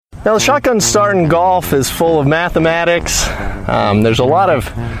Now, the shotgun start in golf is full of mathematics. There's a lot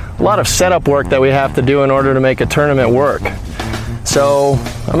of setup work that we have to do in order to make a tournament work. So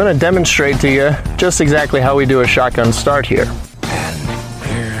I'm going to demonstrate to you just exactly how we do a shotgun start here. And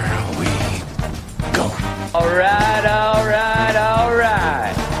here we go. All right, all right, all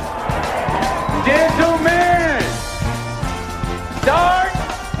right. Gentlemen, start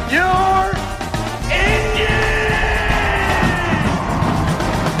your engine!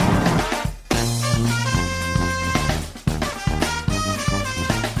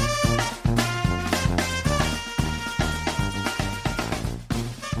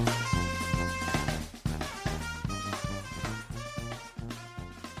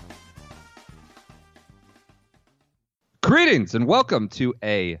 Greetings and welcome to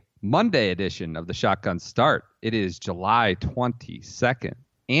a Monday edition of the Shotgun Start. It is July 22nd.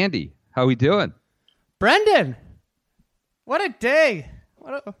 Andy, how we doing? Brendan, what a day.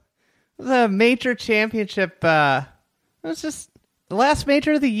 What a major championship. It was just the last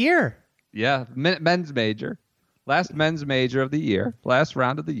major of the year. Yeah, men's major. Last men's major of the year. Last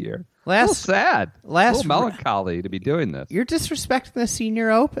round of the year. A little sad. A little melancholy to be doing this. You're disrespecting the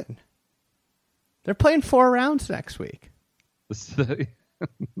Senior Open. They're playing 4 rounds next week. And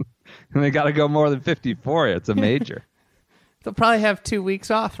they got to go more than 54. It's a major. They'll probably have 2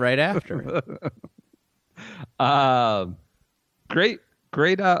 weeks off right after. Great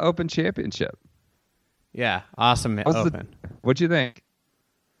Open Championship. Yeah, awesome Open. What'd you think?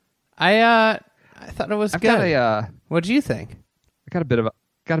 I thought it was good. What'd you think? I got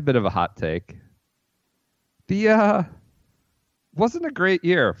a bit of a hot take. The wasn't a great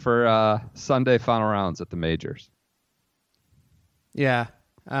year for Sunday final rounds at the majors. Yeah.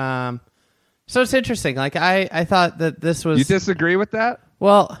 So it's interesting. Like I thought that this was. You disagree with that?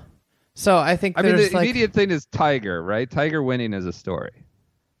 Well, so I think the immediate thing is Tiger, right? Tiger winning is a story,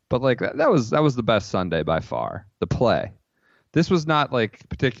 but like that was the best Sunday by far. The play. This was not like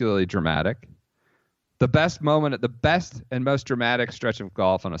particularly dramatic. The best and most dramatic stretch of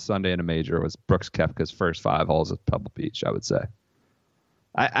golf on a Sunday in a major was Brooks Koepka's first 5 holes at Pebble Beach, I would say.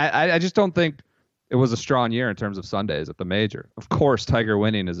 I just don't think it was a strong year in terms of Sundays at the major. Of course, Tiger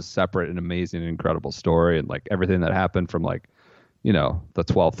winning is a separate and amazing and incredible story, and like everything that happened from like, the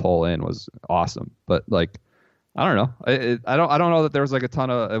 12th hole in was awesome. But like, I don't know. I don't know that there was like it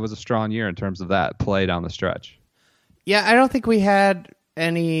was a strong year in terms of that play down the stretch. Yeah, I don't think we had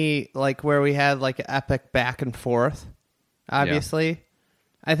any like where we had like epic back and forth. Obviously, yeah.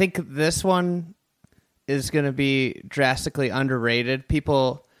 I think this one is going to be drastically underrated.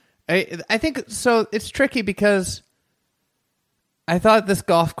 I think so. It's tricky because I thought this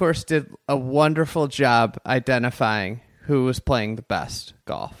golf course did a wonderful job identifying who was playing the best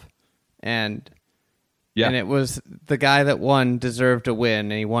golf, and it was the guy that won deserved to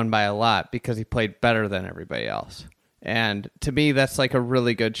win, and he won by a lot because he played better than everybody else. And to me, that's like a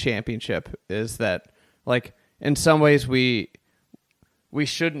really good championship. Is that like in some ways we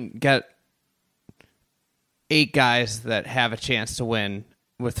shouldn't get 8 guys that have a chance to win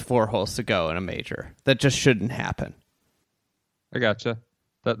with 4 holes to go in a major. That just shouldn't happen. I gotcha.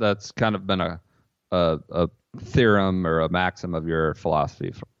 That's kind of been a theorem or a maxim of your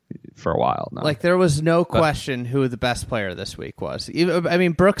philosophy for a while now. Like there was no question who the best player this week was. I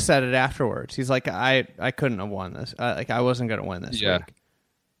mean, Brooks said it afterwards. He's like, I couldn't have won this. I wasn't going to win this week.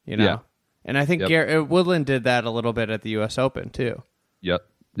 Yeah. And I think Woodland did that a little bit at the U.S. Open too. Yep.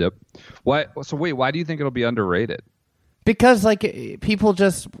 Why? So wait, why do you think it'll be underrated? Because like people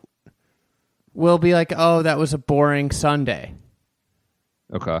just will be like, oh, that was a boring Sunday.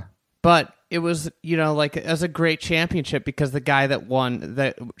 Okay. But it was, like as a great championship because the guy that won,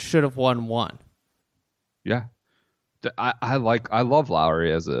 that should have won. Yeah. I love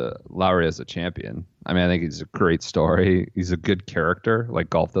Lowry as a champion. I mean, I think he's a great story. He's a good character.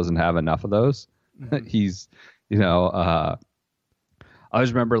 Like golf doesn't have enough of those. Mm-hmm. He's, I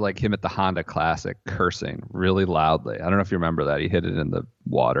always remember like him at the Honda Classic cursing really loudly. I don't know if you remember that. He hit it in the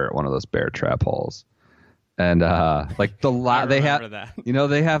water at one of those bear trap holes. And like they have that.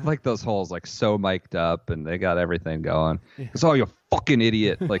 They have like those holes like so mic'd up and they got everything going. Yeah. It's all you fucking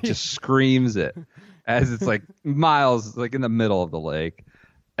idiot like just screams it as it's like miles like in the middle of the lake.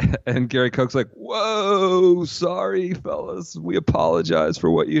 And Gary Koch's like, "Whoa, sorry fellas. We apologize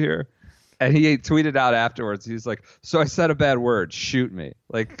for what you hear." And he tweeted out afterwards, he's like, "So I said a bad word, shoot me."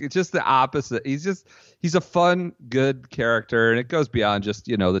 Like, it's just the opposite. He's a fun, good character, and it goes beyond just,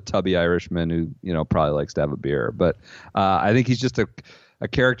 the tubby Irishman who, probably likes to have a beer. But I think he's just a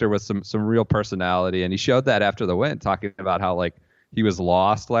character with some real personality, and he showed that after the win, talking about how, like, he was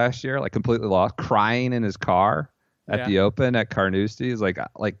lost last year, like, completely lost, crying in his car at the Open at Carnoustie. He's like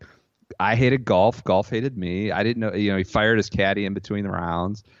I hated golf. Golf hated me. I didn't know. He fired his caddy in between the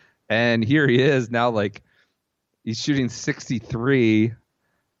rounds, and here he is now. Like he's shooting 63,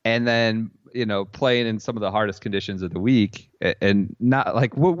 and then playing in some of the hardest conditions of the week, and not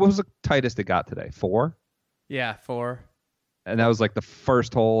like what was the tightest it got today? 4. Yeah, 4. And that was like the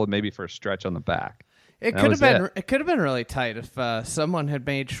first hole, maybe for a stretch on the back. It could have been. It could have been really tight if someone had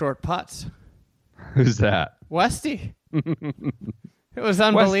made short putts. Who's that? Westy. It was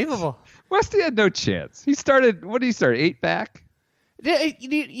unbelievable. Westy had no chance. He started. What did he start? 8 back.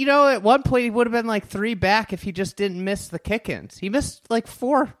 At one point he would have been like 3 back if he just didn't miss the kick-ins. He missed like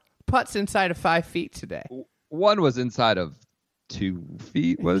 4 putts inside of 5 feet today. One was inside of 2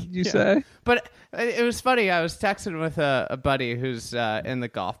 feet. What did you say? But it was funny. I was texting with a buddy who's in the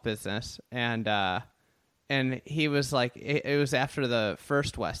golf business, and he was like, it was after the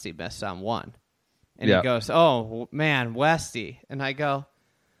first Westy missed on 1. And he goes, "Oh man, Westy," and I go,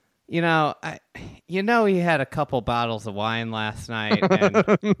 he had a couple bottles of wine last night, and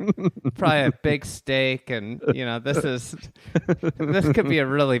probably a big steak, and this could be a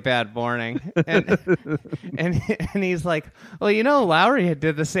really bad morning. And he's like, "Well, Lowry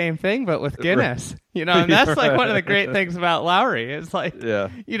did the same thing, but with Guinness." And that's like one of the great things about Lowry. It's like,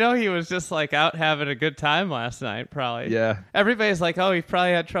 he was just like out having a good time last night, probably. Yeah. Everybody's like, "Oh, he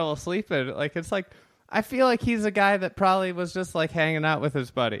probably had trouble sleeping." Like, it's like, I feel like he's a guy that probably was just like hanging out with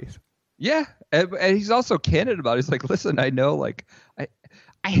his buddies. Yeah, and he's also candid about it. He's like, "Listen, I know, like, I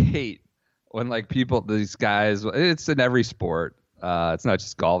hate when like these guys. It's in every sport. It's not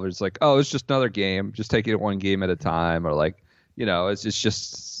just golf. It's like, oh, it's just another game. Just taking it one game at a time, or like, it's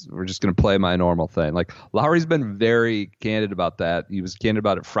just we're just gonna play my normal thing." Like Lowry's been very candid about that. He was candid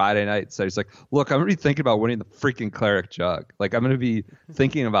about it Friday night. So he's like, "Look, I'm gonna be thinking about winning the freaking Claret Jug. Like, I'm gonna be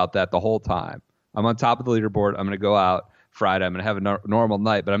thinking about that the whole time. I'm on top of the leaderboard. I'm gonna go out Friday. I'm going to have a normal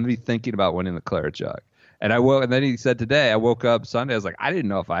night, but I'm going to be thinking about winning the Claret Jug." And and then he said today, I woke up Sunday, I was like, I didn't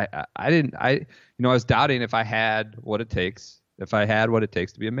know if I was doubting if I had what it takes,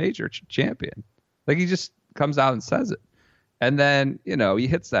 to be a major champion. Like, he just comes out and says it. And then, he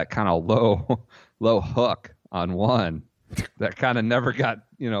hits that kind of low hook on 1 that kind of never got,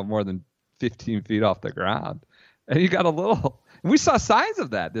 more than 15 feet off the ground. And he got a little. We saw signs of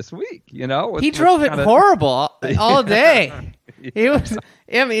that this week, He drove it horrible all day. It was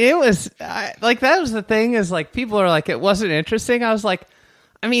like, that was the thing, is like, people are like, it wasn't interesting. I was like,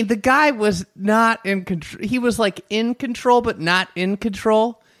 the guy was not in control. He was like in control, but not in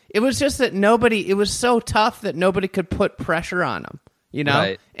control. It was just that it was so tough that nobody could put pressure on him,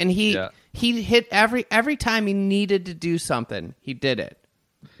 Right. And he hit every time he needed to do something, he did it.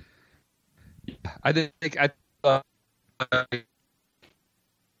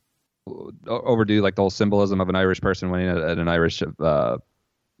 Overdue, like the whole symbolism of an Irish person winning at an Irish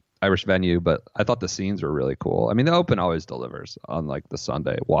venue, but I thought the scenes were really cool. The Open always delivers on like the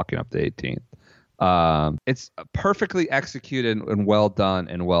Sunday walking up the 18th. It's a perfectly executed and well done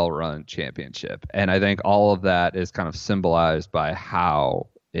and well run championship, and I think all of that is kind of symbolized by how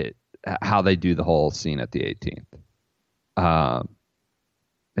they do the whole scene at the 18th.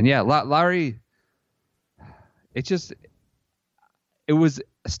 And yeah, Lowry, it was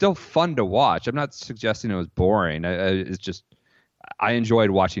still fun to watch. I'm not suggesting it was boring. It's just, I enjoyed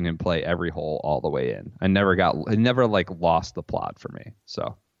watching him play every hole all the way in. I never like lost the plot for me.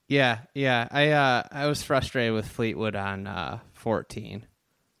 So yeah. I was frustrated with Fleetwood on 14.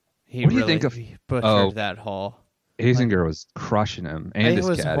 What do you think of butchered that hole? Azinger was crushing him, and his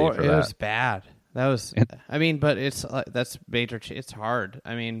caddy for that. It was bad. That was. But it's that's major. It's hard.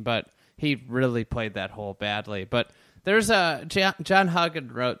 But he really played that hole badly. But there's John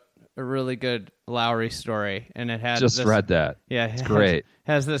Huggan wrote a really good Lowry story, and it had read that. Yeah, it's great.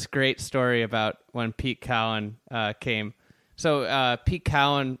 Has this great story about when Pete Cowan came. So Pete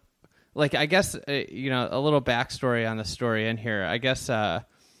Cowan, like, I guess a little backstory on the story in here. I guess the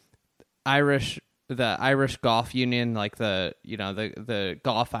Irish Golf Union, like the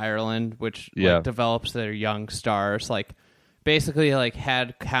Golf Ireland, which like, develops their young stars, like basically like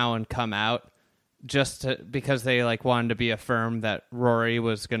had Cowan come out just because they like wanted to be affirmed that Rory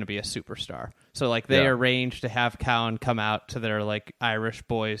was going to be a superstar. So like they arranged to have Cowan come out to their like Irish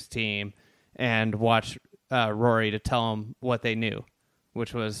boys team and watch Rory to tell them what they knew,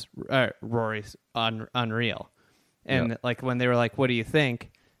 which was Rory's unreal. And like when they were like, "What do you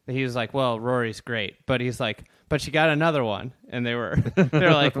think?" He was like, "Well, Rory's great," but he's like, "But you got another one," and they're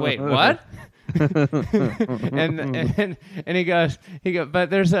like, "Wait, what?" and he goes, "But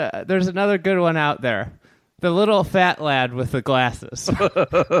there's another good one out there, the little fat lad with the glasses."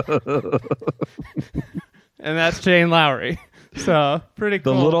 And that's Shane Lowry. So pretty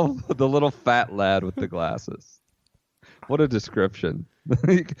cool. The little fat lad with the glasses. What a description.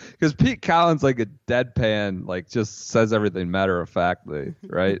 Because Pete Collins, like a deadpan, like just says everything matter of factly,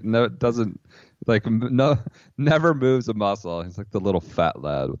 right? No, it doesn't never moves a muscle. He's like the little fat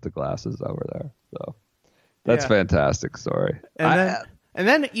lad with the glasses over there. So that's fantastic story. And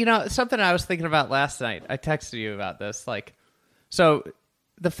then something I was thinking about last night. I texted you about this. So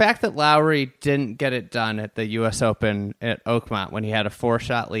the fact that Lowry didn't get it done at the U.S. Open at Oakmont when he had a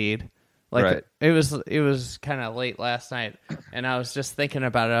 4-shot lead, right. it was kind of late last night, and I was just thinking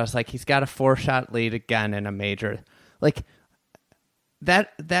about it. I was like, he's got a 4-shot lead again in a major. Like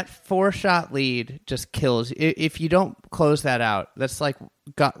that 4-shot lead just kills. If you don't close that out, that's like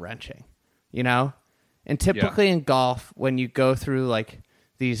gut wrenching, And typically in golf, when you go through like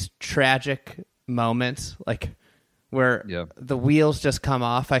these tragic moments, like where the wheels just come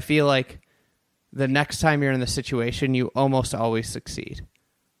off, I feel like the next time you're in the situation, you almost always succeed.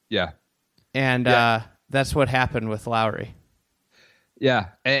 Yeah. And that's what happened with Lowry. Yeah.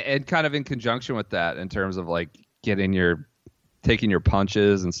 And kind of in conjunction with that, in terms of like taking your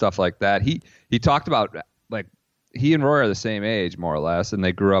punches and stuff like that. He talked about like he and Roy are the same age, more or less, and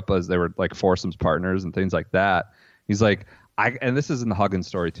they grew up as they were like foursomes partners and things like that. He's like, and this is in the Huggins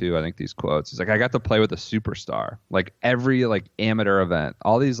story too, I think, these quotes. He's like, I got to play with a superstar. Like every like amateur event,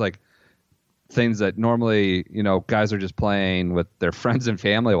 all these like things that normally, guys are just playing with their friends and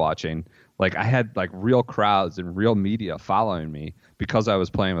family watching. Like I had like real crowds and real media following me because I was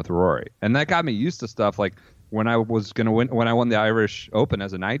playing with Rory. And that got me used to stuff like when I won the Irish Open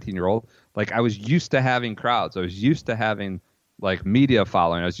as a 19-year-old, like I was used to having crowds. I was used to having like media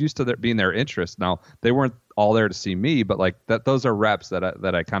following. I was used to being their interest. Now they weren't all there to see me, but like those are reps that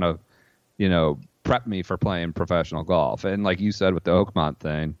I kind of, prep me for playing professional golf. And like you said with the Oakmont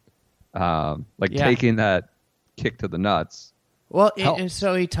thing, taking that kick to the nuts. Well, and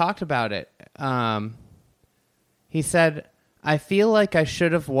so he talked about it. He said, I feel like I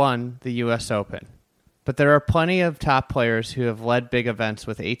should have won the U.S. Open, but there are plenty of top players who have led big events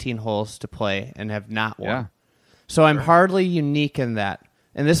with 18 holes to play and have not won. Yeah. So I'm hardly unique in that.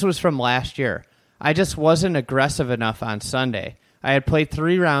 And this was from last year. I just wasn't aggressive enough on Sunday. I had played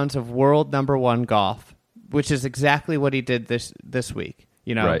 3 rounds of world number 1 golf, which is exactly what he did this week.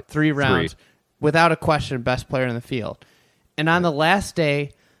 3 rounds, without a question, best player in the field. And on the last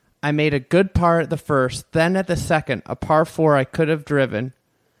day, I made a good par at the first, then at the second, a par 4 I could have driven.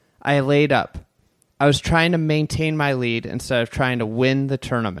 I laid up. I was trying to maintain my lead instead of trying to win the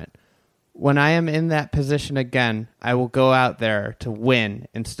tournament. When I am in that position again, I will go out there to win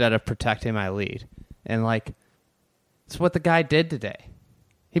instead of protecting my lead. And it's what the guy did today.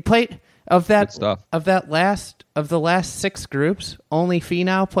 He played of the last 6 groups, only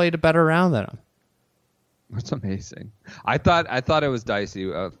Finau played a better round than him. That's amazing. I thought it was dicey.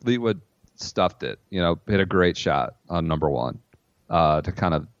 Fleetwood stuffed it. Hit a great shot on number 1 to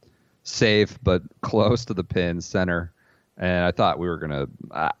kind of safe but close to the pin center. And I thought we were gonna.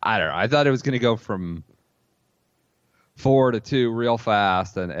 I don't know. I thought it was gonna go from 4 to 2 real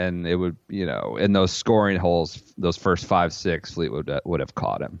fast, and it would, in those scoring holes, those first 5, 6, Fleetwood would have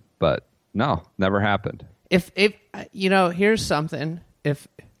caught him. But no, never happened. If here's something. If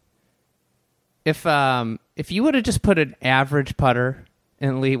you would have just put an average putter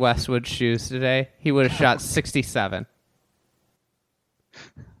in Lee Westwood's shoes today, he would have shot 67.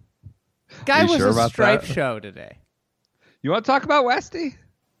 Guy was a stripe show today. You want to talk about Westy?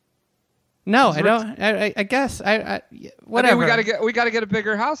 No, I don't. I guess whatever. I mean, we gotta get a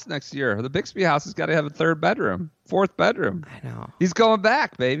bigger house next year. The Bixby house has got to have a 3rd bedroom, 4th bedroom. I know. He's going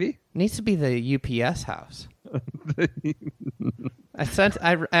back, baby. Needs to be the UPS house.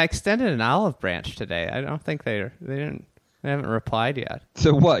 I extended an olive branch today. I don't think they haven't replied yet.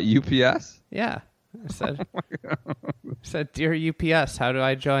 So what? UPS? Yeah. I said, Dear UPS, how do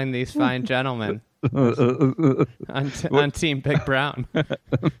I join these fine gentlemen on Team Big Brown?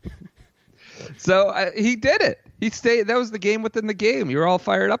 So he did it. He stayed. That was the game within the game. You were all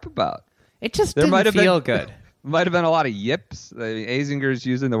fired up about. It just didn't feel good. Might have been a lot of yips. Azinger's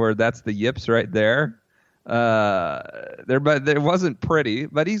using the word. That's the yips right there. But it wasn't pretty.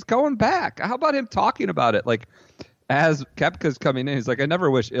 But he's going back. How about him talking about it? Like as Koepka's coming in, he's like, I never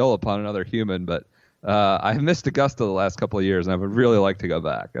wish ill upon another human, but I've missed Augusta the last couple of years, and I would really like to go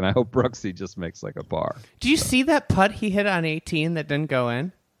back. And I hope Brooksy just makes like a par. Do you see that putt he hit on 18 that didn't go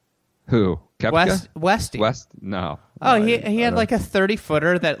in? Who? Koepka? Westy. No. Oh, he had like a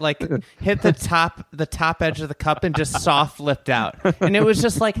 30-footer that like hit the top edge of the cup and just soft flipped out. And it was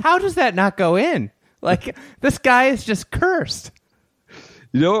just like, how does that not go in? Like, this guy is just cursed.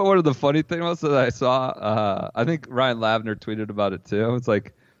 You know what? One of the funny things was that I saw. I think Ryan Lavner tweeted about it too. It's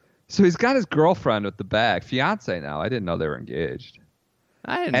like, so he's got his girlfriend with the bag, fiance now. I didn't know they were engaged.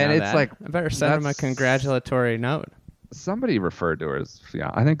 I didn't know that. Like, I better send him a congratulatory note. Somebody referred to her as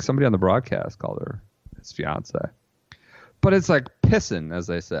fiance. I think somebody on the broadcast called her his fiance. But it's like pissing, as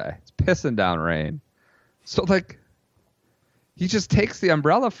they say. It's pissing down rain. So like, he just takes the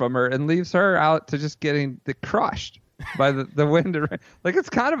umbrella from her and leaves her out to just getting crushed by the wind and rain. Like, it's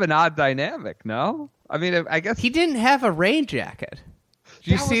kind of an odd dynamic, no? I mean, I guess he didn't have a rain jacket.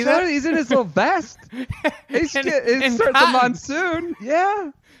 Did you see that? He's in his little vest. It's the monsoon.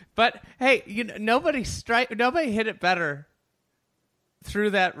 Yeah. But hey, nobody hit it better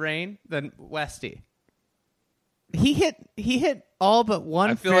through that rain than Westy. He hit all but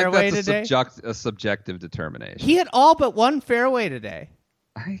one fairway today. A subjective determination. He hit all but one fairway today.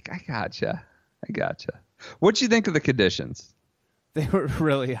 I gotcha. What'd you think of the conditions? They were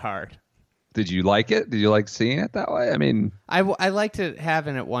really hard. Did you like it? Did you like seeing it that way? I mean, I liked it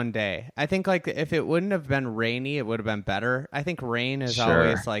having it one day. I think like if it wouldn't have been rainy, it would have been better. I think rain is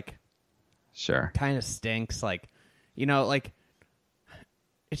always like, kind of stinks. Like, like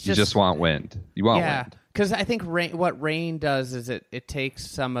it's you just want wind. You want wind. Because I think what rain does is it takes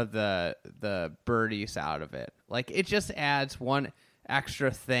some of the birdies out of it. Like, it just adds one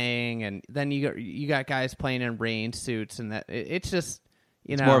extra thing, and then you got guys playing in rain suits, and that it's just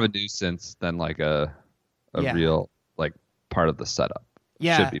it's more of a nuisance than like a real like part of the setup.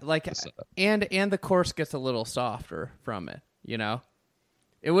 Yeah, should be like and the course gets a little softer from it.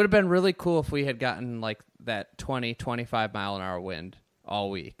 It would have been really cool if we had gotten like that 20-25 mile an hour wind all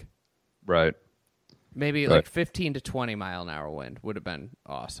week. Right. Maybe like 15 to 20 mile an hour wind would have been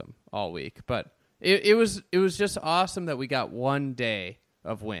awesome all week. But it was just awesome that we got one day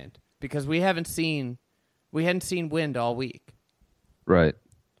of wind, because we hadn't seen wind all week. Right.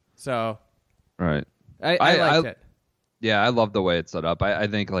 So. Right. I liked it. Yeah, I love the way it's set up. I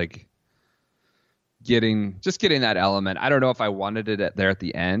think like getting that element. I don't know if I wanted it there at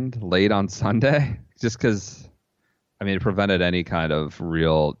the end, late on Sunday, just because. I mean, it prevented any kind of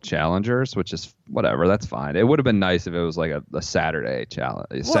real challengers, which is whatever. That's fine. It would have been nice if it was like a Saturday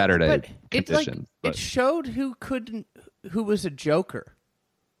challenge, Saturday condition. It showed who was a joker.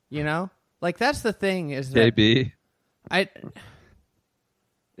 Like, that's the thing is that JB.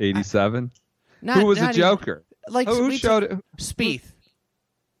 87. Who was a joker? Like, who showed it? Spieth.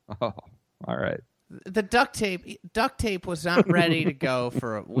 Oh, all right. The duct tape was not ready to go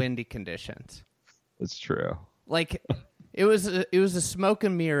for windy conditions. That's true. Like, it was a smoke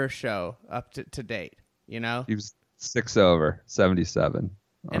and mirror show up to date, He was 6 over 77.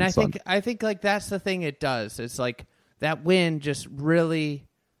 And I think like that's the thing it does. It's like that wind just really,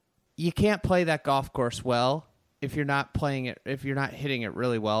 you can't play that golf course well if you're not hitting it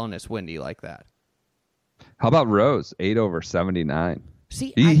really well and it's windy like that. How about Rose? 8 over 79.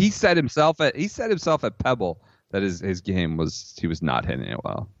 See, he said himself at Pebble that his game was, he was not hitting it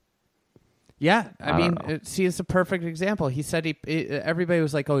well. Yeah, I mean, it's a perfect example. He said everybody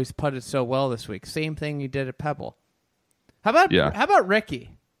was like, "Oh, he's putted so well this week." Same thing he did at Pebble. How about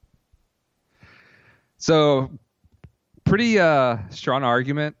Ricky? So, pretty strong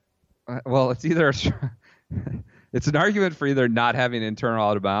argument. Well, it's either it's an argument for either not having internal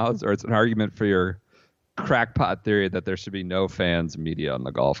out of bounds, or it's an argument for your crackpot theory that there should be no fans, media on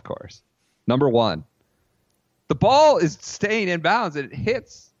the golf course. Number one, the ball is staying in bounds and it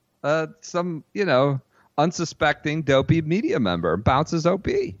hits some unsuspecting dopey media member, bounces OP.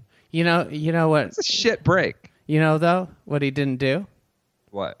 You know what? It's a shit break. Though, what he didn't do?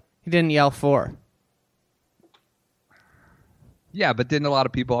 What? He didn't yell 4. Yeah, but didn't a lot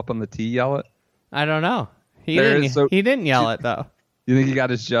of people up on the tee yell it? I don't know. He didn't yell it though. You think he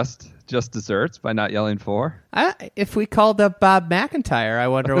got his just desserts by not yelling 4? If we called up Bob McIntyre, I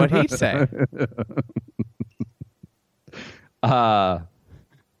wonder what he'd say.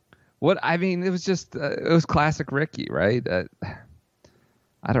 What I mean, it was just it was classic Ricky, right?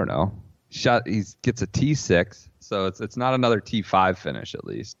 I don't know. He gets a T6, so it's not another T5 finish at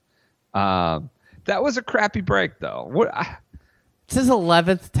least. That was a crappy break though. It's his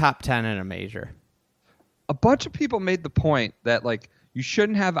 11th top 10 in a major. A bunch of people made the point that like you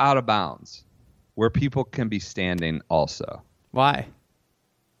shouldn't have out of bounds where people can be standing also. Why?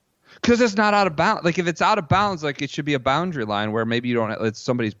 Because it's not out of bounds. Like if it's out of bounds, like it should be a boundary line where maybe you don't. It's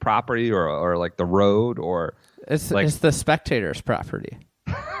somebody's property or like the road or it's the spectator's property.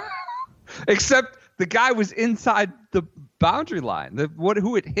 Except the guy was inside the boundary line.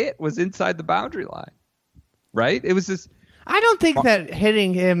 Who it hit was inside the boundary line, right? It was this. I don't think that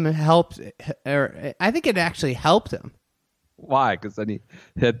hitting him helped. Or I think it actually helped him. Why? Because then he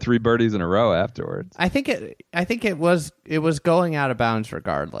hit 3 birdies in a row afterwards. I think it was going out of bounds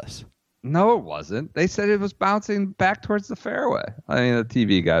regardless. No, it wasn't. They said it was bouncing back towards the fairway. I mean, the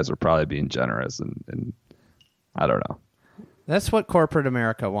TV guys were probably being generous, and I don't know. That's what corporate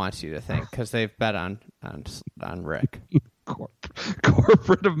America wants you to think because they've bet on Rick.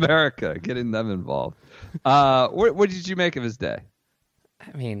 Corporate America, getting them involved. What did you make of his day?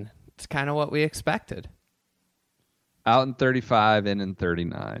 I mean, it's kind of what we expected. Out in 35, in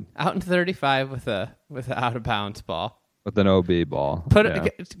 39. Out in 35 with a out of bounds ball. With an OB ball.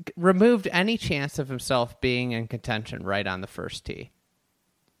 Removed any chance of himself being in contention right on the first tee.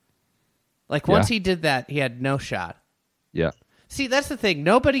 Like, once he did that, he had no shot. Yeah. See, that's the thing.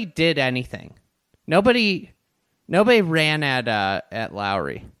 Nobody did anything. Nobody ran at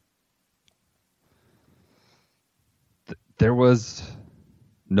Lowry. There was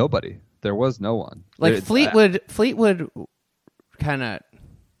nobody. There was no one. Like, Fleetwood kind of...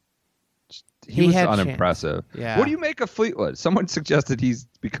 He was unimpressive. Yeah. What do you make of Fleetwood? Someone suggested he's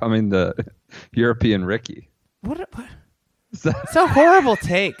becoming the European Ricky. What? It's a horrible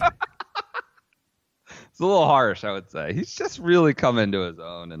take. It's a little harsh, I would say. He's just really come into his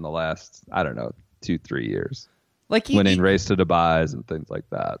own in the last, 2-3 years. Like winning Race to Dubai's and things like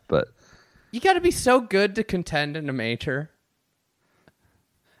that. But you got to be so good to contend in a major.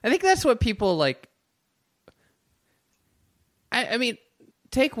 I think that's what people like. I mean,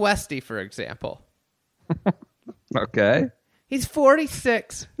 take Westy, for example. Okay. He's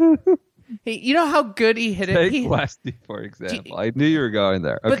 46. You know how good he hit it? Take Westy, for example. I knew you were going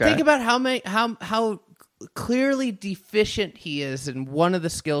there. Okay. But think about how clearly deficient he is in one of the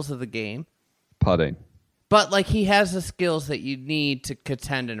skills of the game. Putting. But, like, he has the skills that you need to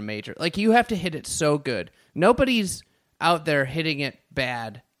contend in a major. Like, you have to hit it so good. Nobody's out there hitting it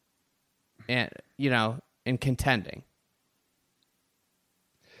bad and, in contending.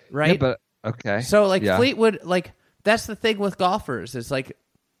 Right? Yeah, but, okay. So, like, Fleetwood, like, that's the thing with golfers. Is like,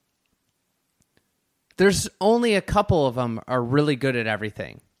 there's only a couple of them are really good at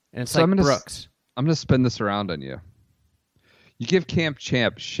everything. And it's like Brooks. I'm going to spin this around on you. You give Camp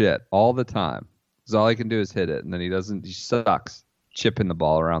Champ shit all the time. Because all he can do is hit it. And then he sucks chipping the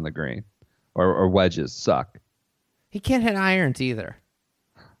ball around the green. Or wedges suck. He can't hit irons either.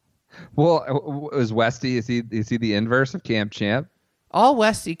 Well, is Westy, is he the inverse of Camp Champ? All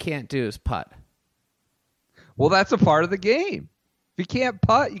Westy can't do is putt. Well, that's a part of the game. If he can't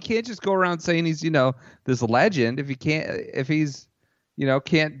putt, you can't just go around saying he's, this legend. If he's,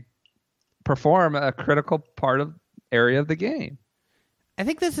 can't perform a critical part of area of the game. I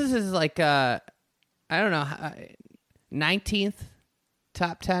think this is his, like, 19th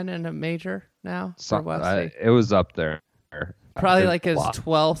top 10 in a major now for Westy. It was up there. Probably like his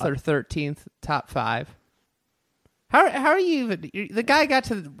 12th or 13th top 5. How are you even? The guy got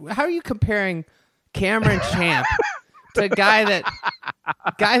to. How are you comparing Cameron Champ to a guy that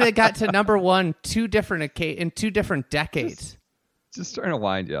got to number one in two different decades? Just trying to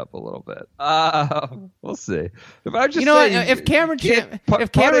wind you up a little bit. We'll see. If I'm just if Cameron Champ, is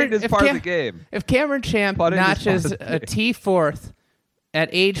part of the game. If Cameron Champ notches a T4th at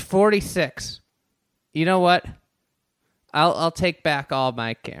age 46, you know what? I'll take back all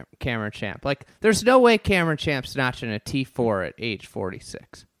my Cameron Champ. Like, there's no way Cameron Champ's notching a T4 at age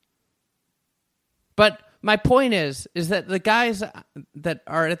 46. But my point is that the guys that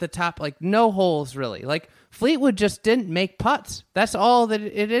are at the top, like, no holes really. Like, Fleetwood just didn't make putts. That's all that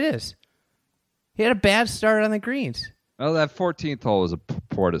it is. He had a bad start on the greens. Oh, that 14th hole was a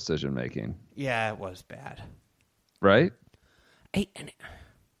poor decision making. Yeah, it was bad. Right?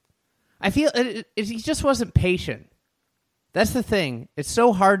 I feel he just wasn't patient. That's the thing. It's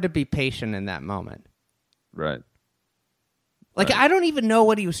so hard to be patient in that moment. Right. Like, I don't even know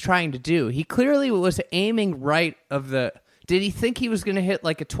what he was trying to do. He clearly was aiming right of the... Did he think he was going to hit,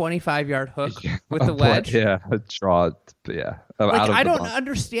 like, a 25-yard hook with the wedge? Yeah, a draw. Yeah. Like, I don't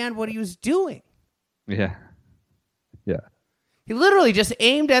understand what he was doing. Yeah. Yeah. He literally just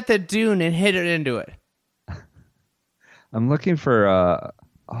aimed at the dune and hit it into it. I'm looking for...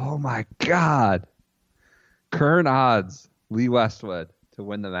 oh, my God. Current odds. Lee Westwood to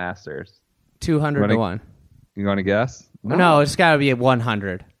win the Masters. 200 to 1. You want to guess? No, it's got to be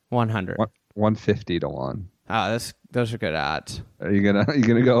 100. 100. 150 to 1. Oh, those are good odds. Are you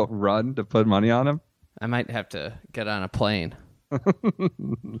gonna go run to put money on him? I might have to get on a plane.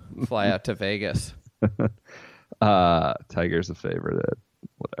 Fly out to Vegas. Tiger's a favorite at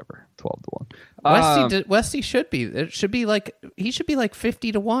whatever, 12 to 1. Westy should be. It should be like he should be like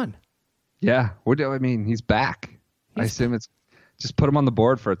 50 to 1. Yeah. What do I mean? He's back. I assume it's just put him on the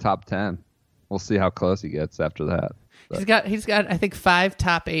board for a top 10. We'll see how close he gets after that. He's got I think 5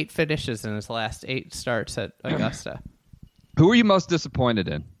 top 8 finishes in his last 8 starts at Augusta. Who are you most disappointed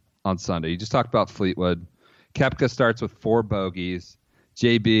in on Sunday? You just talked about Fleetwood. Koepka starts with 4 bogeys.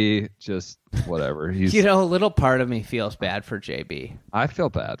 JB, just whatever. He's a little part of me feels bad for JB. I feel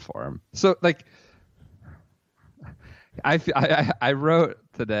bad for him. So like, I wrote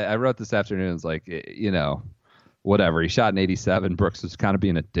today. I wrote this afternoon. It's like, whatever. He shot an 87. Brooks was kind of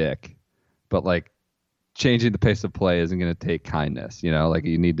being a dick, but like, changing the pace of play isn't going to take kindness. Like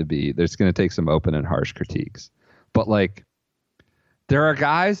you need to be. There's going to take some open and harsh critiques. But like, there are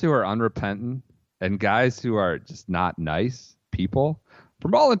guys who are unrepentant and guys who are just not nice people.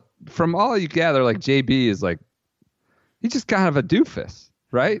 From all you gather, like JB is like, he's just kind of a doofus,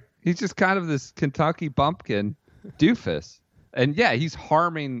 right? He's just kind of this Kentucky bumpkin doofus. And yeah, he's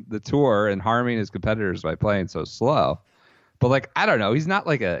harming the tour and harming his competitors by playing so slow. But like, I don't know. He's not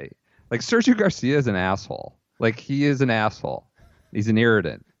like Sergio Garcia is an asshole. Like he is an asshole. He's an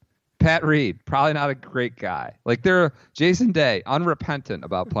irritant. Pat Reed, probably not a great guy. Like Jason Day, unrepentant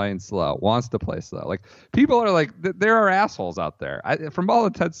about playing slow, wants to play slow. Like people are like, there are assholes out there. From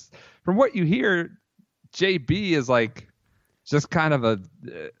what you hear, JB is like just kind of a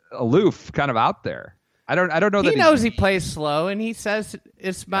aloof, kind of out there. I don't know that he knows he plays slow, and he says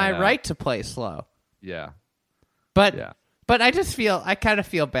it's my right to play slow. Yeah, but I kind of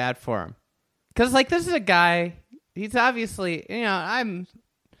feel bad for him because like this is a guy. He's obviously I'm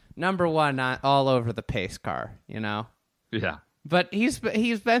number one all over the pace car, Yeah. But he's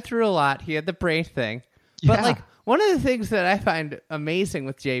been through a lot. He had the brain thing. But like one of the things that I find amazing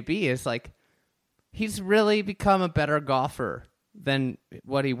with JB is like he's really become a better golfer than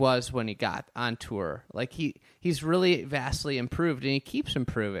what he was when he got on tour. Like he's really vastly improved and he keeps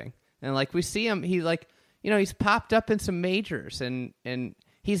improving. And like we see him, he like he's popped up in some majors and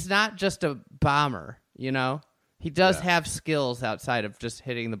he's not just a bomber, He does have skills outside of just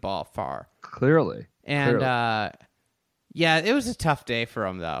hitting the ball far. Clearly. And, it was a tough day for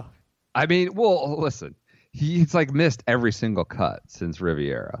him, though. I mean, well, listen, he's, like, missed every single cut since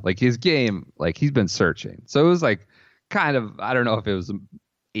Riviera. Like, his game, like, he's been searching. So it was, like, kind of, I don't know if it was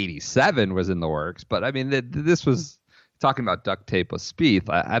 87 was in the works, but, I mean, this was talking about duct tape with Spieth.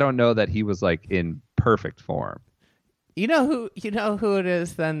 I don't know that he was, like, in perfect form. You know who it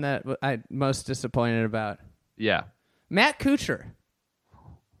is, then, that I'm most disappointed about? Yeah. Matt Kuchar.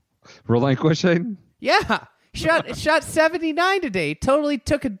 Relinquishing? Yeah. Shot 79 today. Totally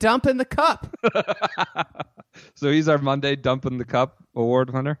took a dump in the cup. So he's our Monday dump in the cup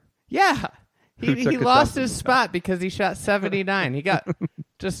award winner? Yeah. He lost his spot because he shot 79. He got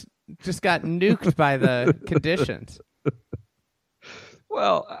just got nuked by the conditions.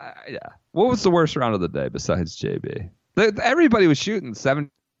 Well, yeah. What was the worst round of the day besides JB? Everybody was shooting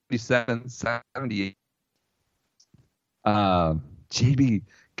 77, 78. JB,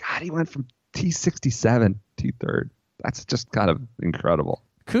 God, he went from T67 T3rd. That's just kind of incredible.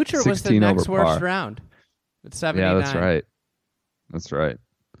 Kuchar was the next worst round at 79. Yeah, that's right.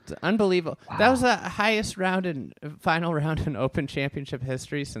 It's unbelievable. Wow. That was the highest final round in Open Championship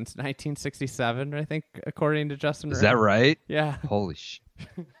history since 1967, I think, according to Justin. Is that right? Yeah. Holy shit.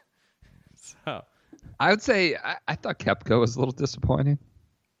 So, I would say I thought Koepka was a little disappointing.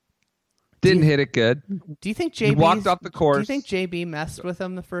 Didn't hit it good. Do you think JB walked off the course? Do you think JB messed with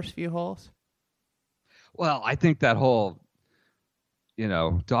him the first few holes? Well, I think that whole,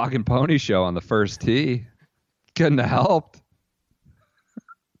 dog and pony show on the first tee couldn't have helped.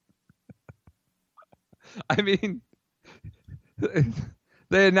 I mean,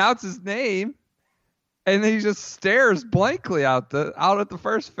 they announce his name, and then he just stares blankly out at the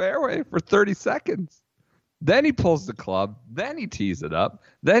first fairway for 30 seconds. Then he pulls the club. Then he tees it up.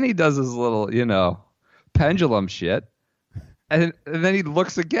 Then he does his little, pendulum shit. And then he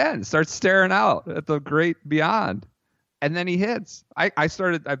looks again, starts staring out at the great beyond. And then he hits. I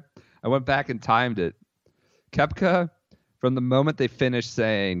went back and timed it. Koepka, from the moment they finished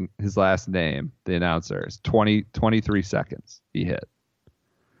saying his last name, the announcer, is 23 seconds he hit.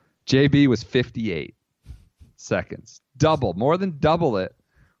 JB was 58 seconds. More than double it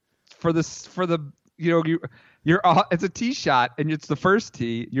for the you're on, it's a tee shot and it's the first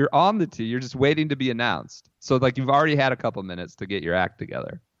tee. You're on the tee. You're just waiting to be announced. So like you've already had a couple minutes to get your act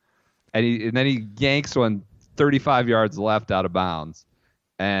together, and then he yanks one 35 yards left out of bounds,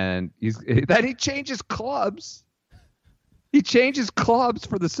 and then he changes clubs. He changes clubs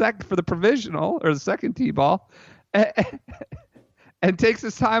for the provisional or the second tee ball, and takes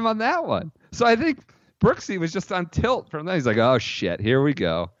his time on that one. So I think Brooksy was just on tilt from there. He's like, oh shit, here we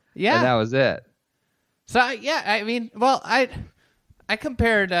go. Yeah, and that was it. So yeah, I mean, well, I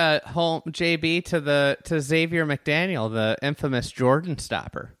compared JB to Xavier McDaniel, the infamous Jordan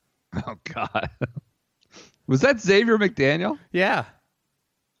stopper. Oh God, was that Xavier McDaniel? Yeah.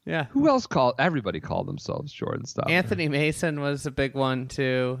 Who else called? Everybody called themselves Jordan stopper. Anthony Mason was a big one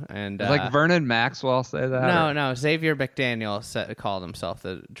too, and like Vernon Maxwell say that. No. Xavier McDaniel called himself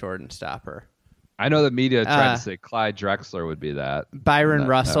the Jordan stopper. I know the media tried to say Clyde Drexler would be that. Byron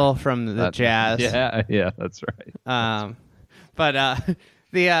Russell from the Jazz. Yeah, that's right. I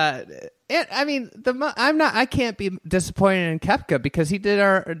can't be disappointed in Koepka because he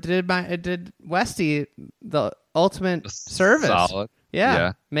did Westy the ultimate service. Solid.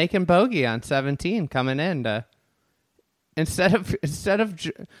 Yeah. Making bogey on 17 coming in to instead of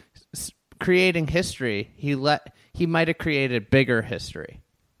creating history, he might have created bigger history.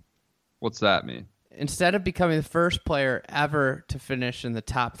 What's that mean? Instead of becoming the first player ever to finish in the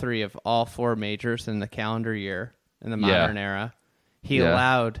top 3 of all 4 majors in the calendar year in the modern era, he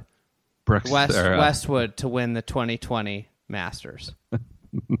allowed Westwood to win the 2020 Masters.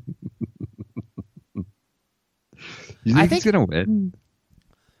 You think he's gonna win?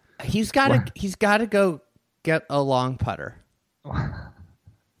 He's got to go get a long putter or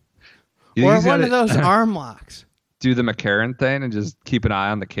one of those arm locks. Do the McCarron thing and just keep an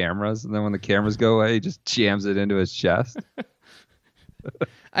eye on the cameras, and then when the cameras go away, he just jams it into his chest.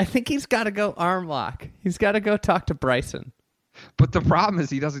 I think he's got to go arm lock. He's got to go talk to Bryson. But the problem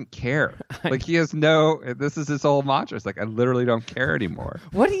is he doesn't care. Like he has this is his whole mantra. It's like, I literally don't care anymore.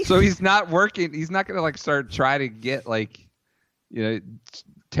 So he's not working. He's not going to try to get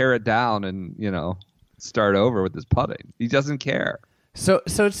tear it down and, start over with his putting. He doesn't care. So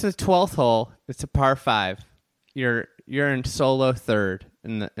it's the 12th hole. It's a par 5. You're in solo third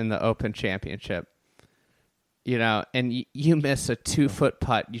in the Open Championship. And you miss a 2-foot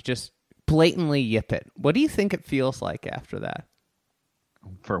putt. You just blatantly yip it. What do you think it feels like after that?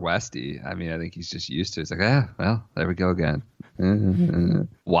 For Westy, I think he's just used to it. He's like, well, there we go again.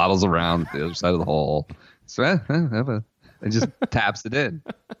 Waddles around the other side of the hole. So, and just taps it in.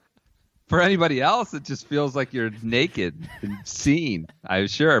 For anybody else, it just feels like you're naked and seen, I'm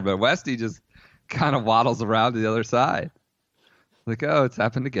sure. But Westy just kind of waddles around to the other side. Like, oh, it's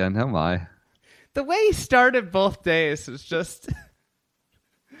happened again. Oh, my. The way he started both days is just...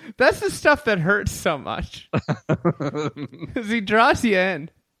 That's the stuff that hurts so much. Because he draws you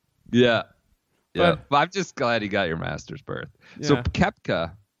in. Yeah. But I'm just glad he got your Masters berth. Yeah. So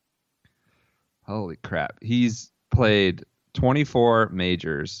Koepka, holy crap. He's played 24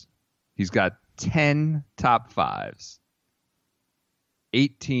 majors. He's got 10 top 5s,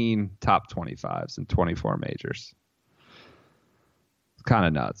 18 top 25s, and 24 majors. It's kind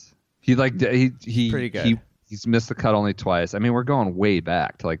of nuts. Pretty good. He's missed the cut only twice. We're going way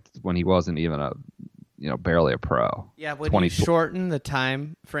back to when he wasn't even barely a pro. Yeah, would you shorten the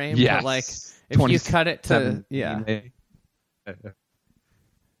time frame? Yes. To if you cut it to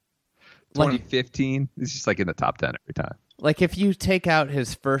 2015, it's just in the top 10 every time. If you take out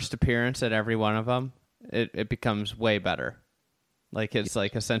his first appearance at every one of them, it becomes way better. It's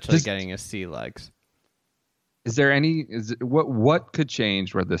essentially getting his sea legs. Is there what could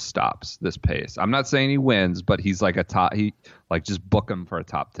change where this stops, this pace? I'm not saying he wins, but he's just book him for a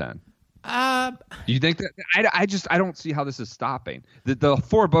top 10. You think that? I don't see how this is stopping. The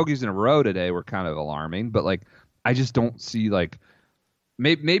 4 bogeys in a row today were kind of alarming, but I just don't see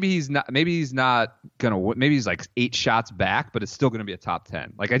maybe he's not gonna. Maybe he's 8 shots back, but it's still gonna be a top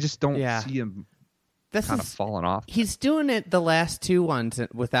 10. I just don't see him kind of falling off. He's doing it the last 2 ones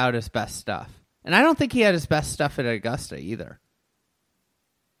without his best stuff. And I don't think he had his best stuff at Augusta either.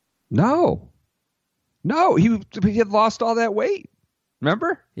 No, he had lost all that weight.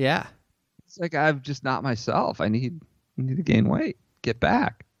 Remember? Yeah. It's I'm just not myself. I need to gain weight, get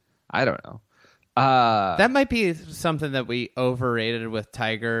back. I don't know. That might be something that we overrated with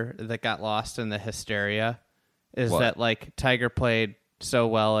Tiger that got lost in the hysteria. Is what? That Tiger played so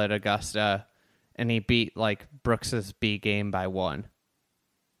well at Augusta, and he beat Brooks's B game by 1.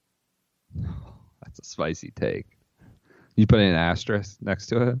 That's a spicy take. You put an asterisk next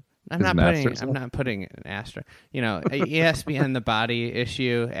to it? I'm not putting an asterisk. ESPN the body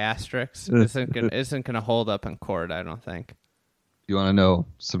issue asterisk isn't gonna hold up in court, I don't think. You want to know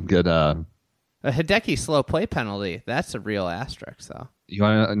some good a Hideki slow play penalty, that's a real asterisk though. You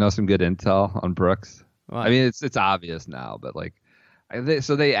want to know some good intel on Brooks? What? It's obvious now, but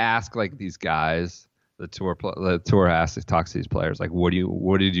they ask these guys, the tour talks to these players what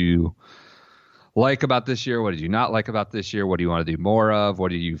did you like about this year? What did you not like about this year? What do you want to do more of? What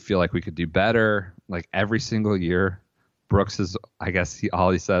do you feel like we could do better? Every single year, Brooks is, I guess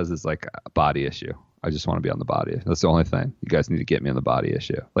all he says is a body issue. I just want to be on the body. That's the only thing. You guys need to get me on the body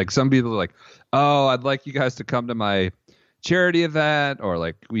issue. Like some people are like, oh, I'd like you guys to come to my charity event, or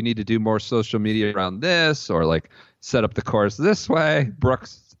like we need to do more social media around this, or like set up the course this way.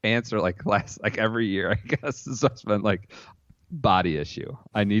 Brooks' answer like every year, I guess, has just been like body issue.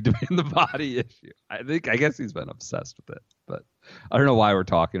 I need to be in the body issue. I guess he's been obsessed with it, but I don't know why we're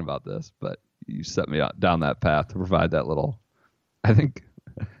talking about this, but you set me down that path to provide that little, I think,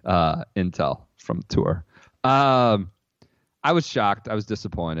 intel from the tour. I was shocked. I was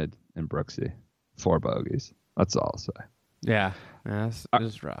disappointed in Brooksy. 4 bogeys. That's all I'll say. Yeah, it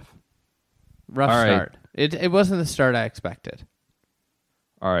was rough. Rough start. Right. It wasn't the start I expected.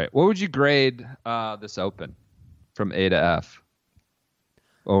 All right. What would you grade this Open from A to F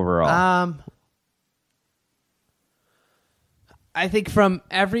overall? I think from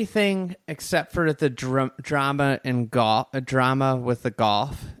everything except for the drama and drama with the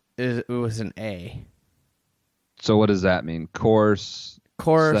golf, it was an A. So what does that mean? Course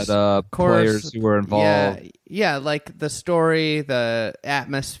setup, players who were involved. Yeah, like the story, the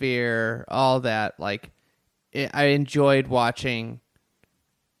atmosphere, all that. Like, I enjoyed watching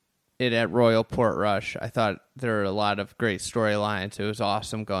it at Royal Portrush. I thought there were a lot of great storylines. It was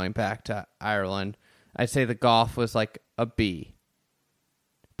awesome going back to Ireland. I'd say the golf was like a B.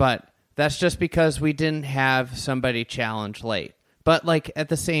 But that's just because we didn't have somebody challenge late. But like at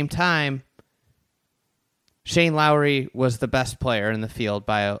the same time, Shane Lowry was the best player in the field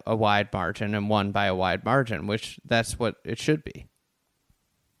by a wide margin and won by a wide margin, which that's what it should be.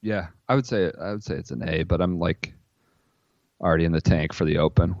 Yeah, I would say it's an A, but I'm like already in the tank for the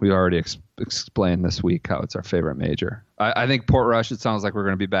Open. We already explained this week how it's our favorite major. I think Portrush, it sounds like we're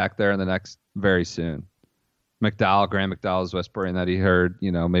going to be back there in the next very soon. Graham McDowell is whispering that he heard,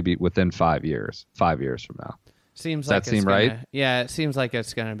 maybe within 5 years from now. Seems Does like that seem right? Yeah, it seems like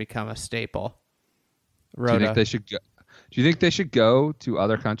it's going to become a staple. Do you think they should go? Do you think they should go to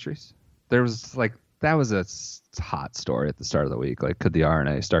other countries? There was that was a hot story at the start of the week. Like, could the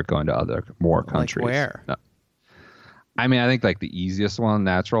RNA start going to more countries? Like where? No. I mean, I think like the easiest one,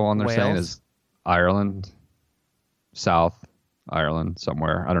 natural one they're saying is Ireland, South Ireland,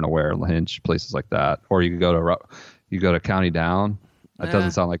 somewhere. I don't know where, Lahinch, places like that. Or you could go to County Down. That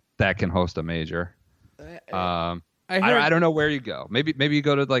doesn't sound like that can host a major. I don't know where you go. Maybe you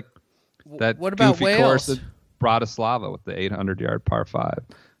go to like that what about goofy Wales? course at Bratislava with the 800-yard par 5.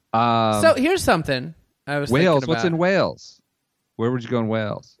 So here's something I was Wales. thinking about. What's in Wales? Where would you go in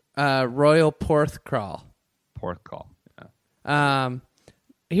Wales? Royal Portrush. Porthcawl. Yeah.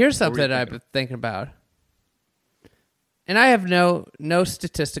 Here's something I've been thinking about, and I have no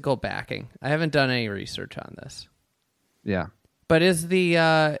statistical backing. I haven't done any research on this. Yeah. But does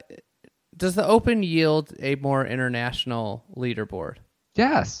the Open yield a more international leaderboard?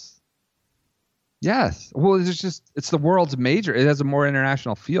 Yes. Well, it's the world's major. It has a more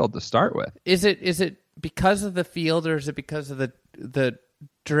international field to start with. Is it because of the field, or is it because of the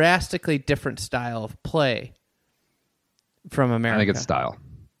drastically different style of play from America? I think it's style.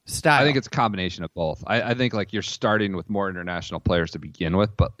 I think it's a combination of both. I think like you're starting with more international players to begin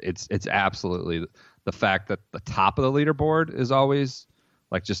with, but it's absolutely the fact that the top of the leaderboard is always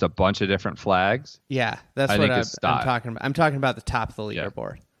like just a bunch of different flags. Yeah, that's what I'm talking about. I'm talking about the top of the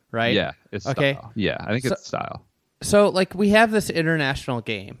leaderboard, right? Yeah, it's okay. Style. Yeah, I think it's style. So like we have this international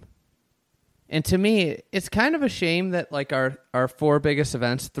game. And to me, it's kind of a shame that like our 4 biggest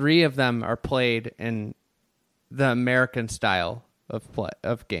events, 3 of them are played in the American style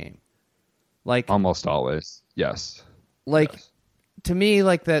of game. Like almost always. Yes. Like to me,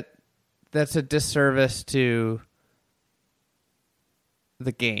 like that's a disservice to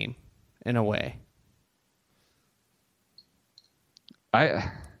the game in a way.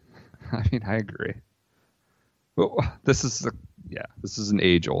 I mean, I agree. Well, this is an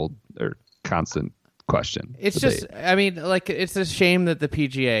age-old or constant question. It's debate. just, I mean, like it's a shame that the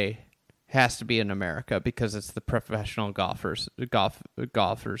PGA has to be in America because it's the professional golfers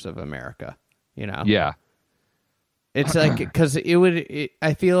of America. Yeah. It's like because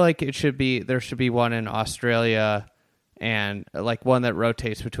I feel like there should be one in Australia and like one that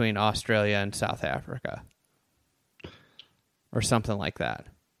rotates between Australia and South Africa or something like that.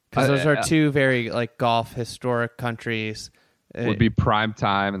 Because those are 2 very like golf historic countries. Would be prime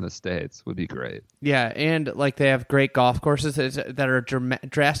time in the States. Would be great. Yeah, and like they have great golf courses that are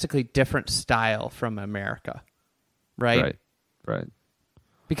drastically different style from America, right? Right.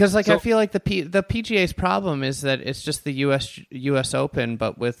 Because like I feel like the PGA's problem is that it's just the US Open,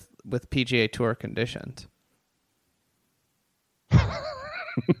 but with PGA Tour conditions.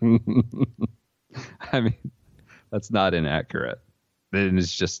 I mean, that's not inaccurate.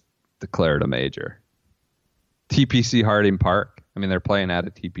 It's just declared a major. TPC Harding Park. I mean, they're playing at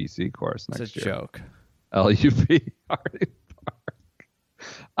a TPC course next year. It's a joke. LUP Harding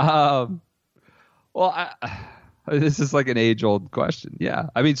Park. Well, this is like an age-old question. Yeah.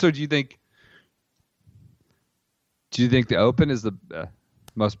 I mean, so do you think the Open is the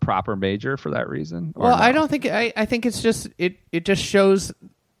most proper major for that reason? Well, no? I don't think. I think it's just it just shows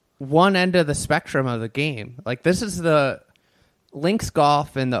one end of the spectrum of the game. Like, this is the links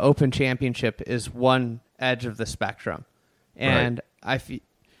golf, and the Open Championship is one edge of the spectrum, and right.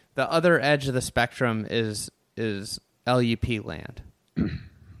 The other edge of the spectrum is LUP land.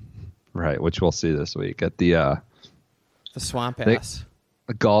 Right, which we'll see this week at the Swamp Ass.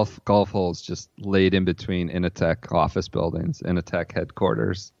 The golf holes just laid in between Initech office buildings, Initech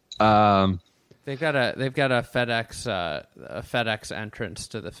headquarters. They've got a FedEx entrance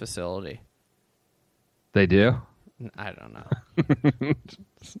to the facility. They do? I don't know.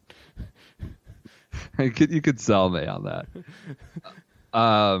 You could sell me on that.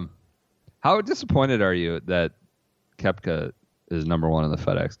 How disappointed are you that Koepka is number one in the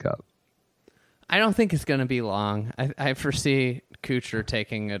FedEx Cup? I don't think it's going to be long. I foresee Kuchar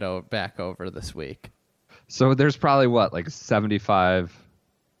taking it back over this week. So there's probably, like 75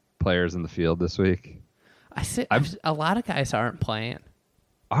 players in the field this week? A lot of guys aren't playing.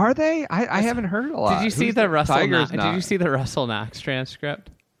 Are they? I haven't heard a lot. Did you see the Russell Knox transcript?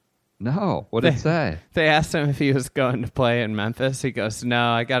 No. What did it say? They asked him if he was going to play in Memphis. He goes,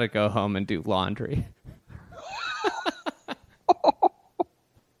 "No, I got to go home and do laundry."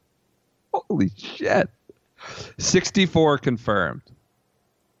 Holy shit. 64 confirmed.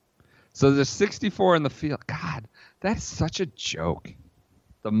 So there's 64 in the field. God, that's such a joke.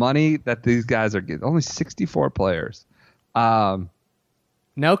 The money that these guys are getting. Only 64 players. No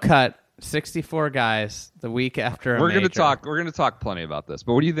cut. 64 guys the week after a We're major. We're gonna talk plenty about this.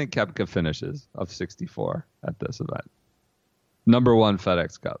 But what do you think Koepka finishes of 64 at this event? Number one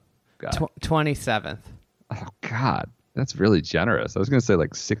FedEx Cup guy. 27th. Oh God. That's really generous. I was going to say like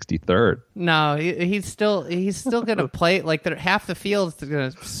 63rd. No, he's still going to play. Like, half the field is going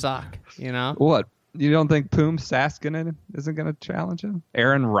to suck, you know? What? You don't think Poom Saskinen isn't going to challenge him?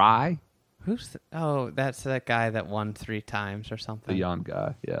 Aaron Rye? That's that guy that won 3 times or something. The young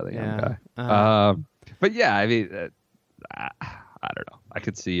guy. Yeah, the young guy. But yeah, I mean, I don't know. I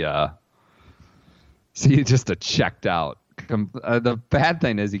could see just a checked out. The bad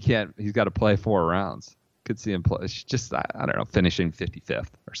thing is he's got to play 4 rounds. Could see him play, just I don't know, finishing 55th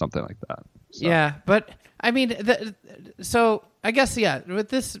or something like that. So. Yeah, but I mean, so I guess with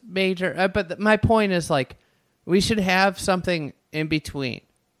this major. But my point is, like, we should have something in between,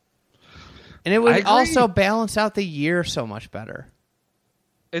 and it would also balance out the year so much better.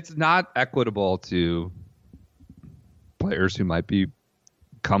 It's not equitable to players who might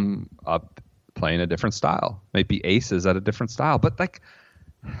come up playing a different style, might be aces at a different style, but like.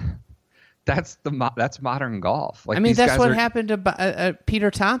 That's modern golf. Like, I mean, that's what happened to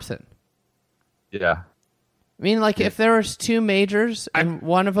Peter Thompson. Yeah. I mean, like, if there was 2 majors and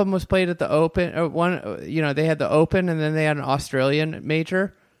one of them was played at the Open, or they had the Open and then they had an Australian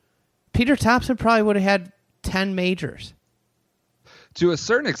major, Peter Thompson probably would have had 10 majors. To a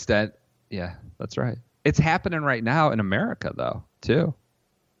certain extent, yeah, that's right. It's happening right now in America, though, too.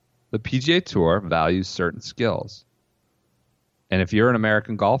 The PGA Tour values certain skills. And if you're an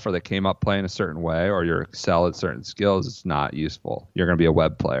American golfer that came up playing a certain way, or you excel at certain skills, it's not useful. You're going to be a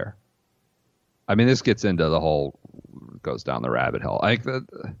web player. I mean, this gets into goes down the rabbit hole.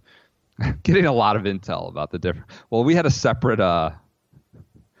 Getting a lot of intel about the different. Well, we had a separate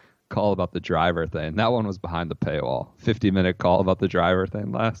call about the driver thing. That one was behind the paywall. 50-minute call about the driver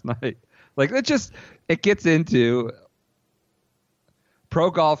thing last night. Like, it gets into pro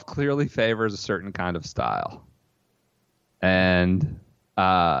golf clearly favors a certain kind of style. And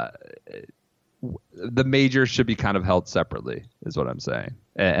the majors should be kind of held separately, is what I'm saying.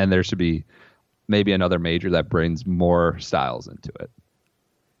 And there should be maybe another major that brings more styles into it.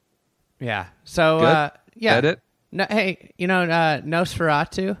 Yeah. So, yeah. Get it? No, hey,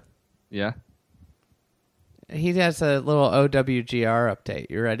 Nosferatu? Yeah. He has a little OWGR update.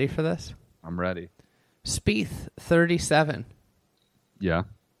 You ready for this? I'm ready. Spieth, 37. Yeah.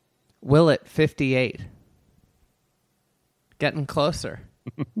 Willett, 58. Getting closer.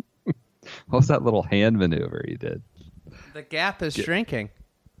 What was that little hand maneuver he did? The gap is shrinking.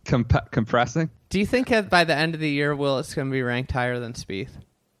 Compressing? Do you think by the end of the year, Willett's going to be ranked higher than Spieth?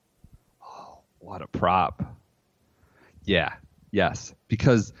 Oh, what a prop. Yeah. Yes.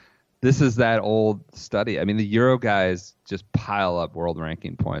 Because this is that old study. I mean, the Euro guys just pile up world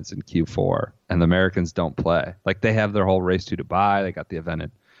ranking points in Q4, and the Americans don't play. Like, they have their whole race to Dubai. They got the event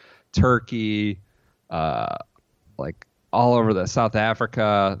in Turkey. like all over the South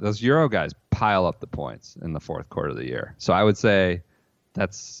Africa. Those Euro guys pile up the points in the fourth quarter of the year. So I would say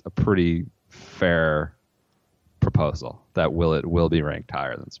that's a pretty fair proposal that it will be ranked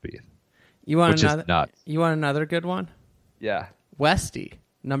higher than Spieth. You want which another? Is nuts. You want another good one? Yeah. Westy,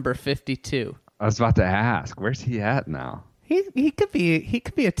 number 52. I was about to ask, where's he at now? He could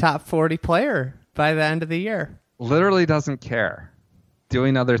be a top 40 player by the end of the year. Literally doesn't care.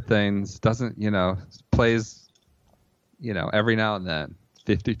 Doing other things, doesn't, plays, every now and then.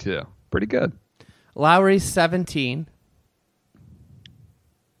 52. Pretty good. Lowry's 17.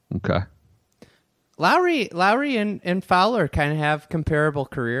 Okay. Lowry and Fowler kind of have comparable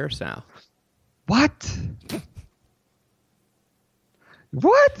careers now. What?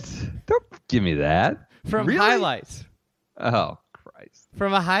 What? Don't give me that. From Really? highlights. Oh, Christ.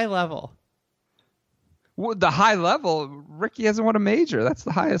 From a high level. Well, the high level, Ricky hasn't won a major. That's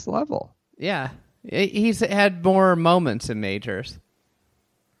the highest level. Yeah. He's had more moments in majors.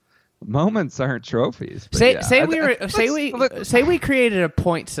 Moments aren't trophies. But Say we created a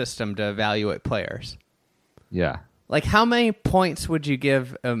point system to evaluate players. Yeah. Like, how many points would you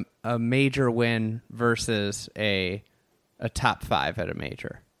give a major win versus a top 5 at a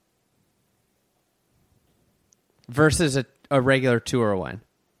major? Versus a regular tour win?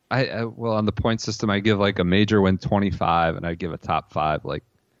 Well, on the point system, I give like a major win 25, and I give a top 5 like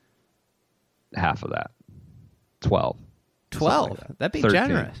half of that, 12. 12. Like That'd be 13.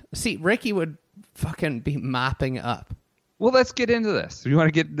 generous. See, Ricky would fucking be mopping up. Well, let's get into this. You want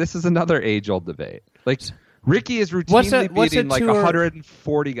to get? This is another age-old debate. Like Ricky is routinely beating like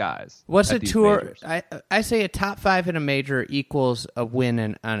 140 guys. What's a tour? Majors. I say a top 5 in a major equals a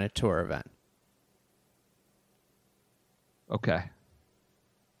win on a tour event. Okay,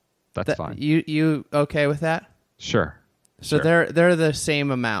 that's fine. You okay with that? Sure. So sure. they're the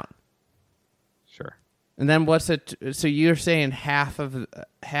same amount. Sure. And then what's it? So you're saying half of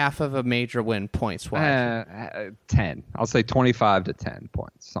a major win points wise? 10. I'll say 25 to 10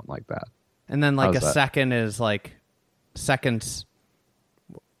 points, something like that. And then like How's that? second is like seconds.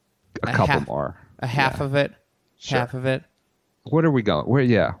 A couple more. A half of it. Sure. Half of it. Where are we going?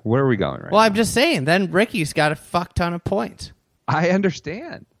 Where are we going right Well, now? I'm just saying. Then Ricky's got a fuck ton of points. I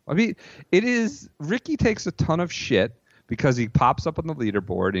understand. I mean, Ricky takes a ton of shit because he pops up on the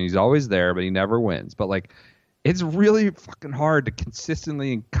leaderboard and he's always there, but he never wins. But like, it's really fucking hard to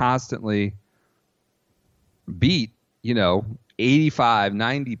consistently and constantly beat, 85,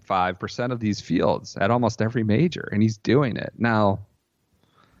 95% of these fields at almost every major, and he's doing it. Now,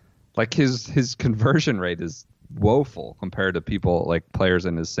 like his conversion rate is woeful compared to people like players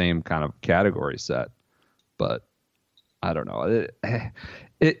in his same kind of category set. But I don't know.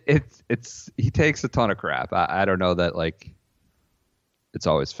 It's he takes a ton of crap. I don't know that like it's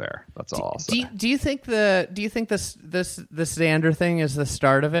always fair. That's all I'll say. Do you think this Xander thing is the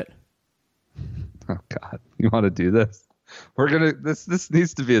start of it? Oh God, you want to do this? This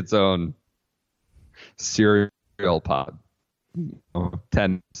needs to be its own serial pod.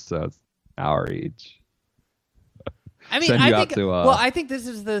 10 episodes, an hour each. I mean, I think this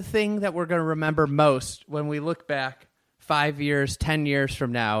is the thing that we're going to remember most when we look back 5 years, 10 years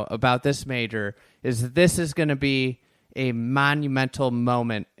from now about this major. This is going to be a monumental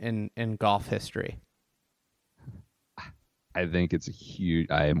moment in golf history. I think it's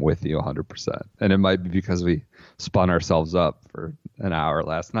I am with you 100%. And it might be because we spun ourselves up for an hour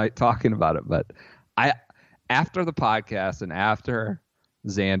last night talking about it. But after the podcast and after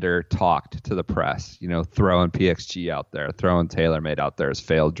Xander talked to the press, throwing PXG out there, throwing TaylorMade out there as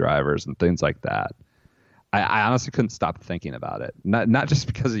failed drivers and things like that, I honestly couldn't stop thinking about it. Not just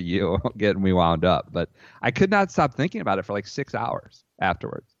because of you getting me wound up, but I could not stop thinking about it for like 6 hours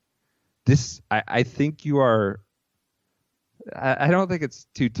afterwards. I think you are... I don't think it's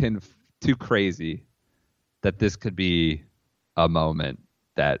too crazy that this could be a moment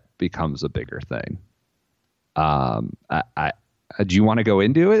that becomes a bigger thing. Do you want to go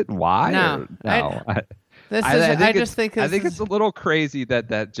into it? Why? No. I think it's a little crazy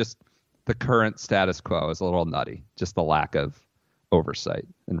that just the current status quo is a little nutty. Just the lack of oversight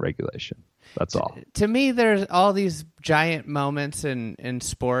and regulation. That's all. To me, there's all these giant moments in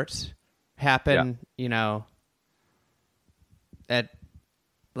sports happen, at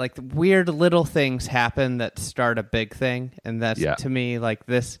like weird little things happen that start a big thing. And that's to me, like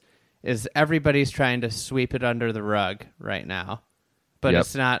this is everybody's trying to sweep it under the rug right now. But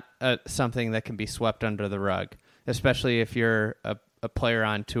it's not something that can be swept under the rug, especially if you're a player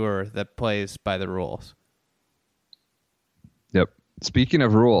on tour that plays by the rules. Yep. Speaking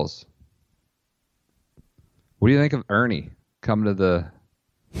of rules, what do you think of Ernie coming to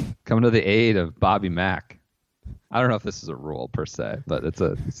the aid of Bobby Mack? I don't know if this is a rule per se, but it's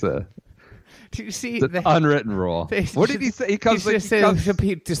a Do you see it's an unwritten rule. What did he say? He comes he like said he should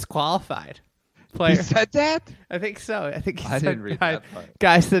be disqualified. Player. He said that? I think so. I think he I said didn't read that part.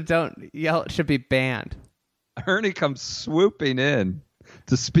 guys that don't yell should be banned. Ernie comes swooping in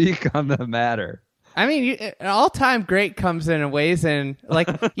to speak on the matter. I mean, an all-time great comes in and weighs in. Like,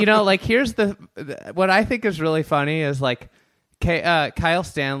 like here's what I think is really funny is like Kyle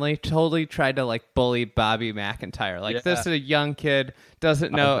Stanley totally tried to like bully Bobby McIntyre. Like this is a young kid,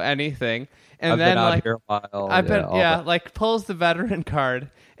 doesn't know anything. And I've then been out like here a while. like pulls the veteran card.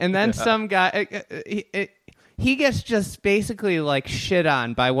 And then some guy, he gets just basically like shit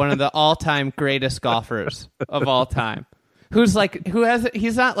on by one of the all-time greatest golfers of all time. He's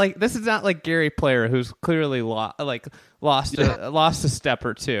not like, this is not like Gary Player, who's clearly lost a step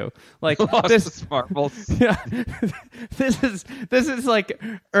or two. Like lost marbles. Yeah, this is like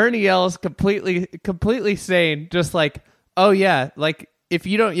Ernie Els completely sane. Just like, oh yeah, like if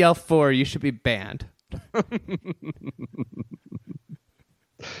you don't yell 4, you should be banned.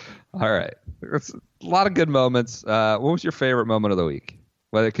 All right. It's a lot of good moments. What was your favorite moment of the week?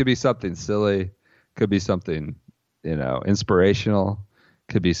 Well, it could be something silly, could be something, inspirational,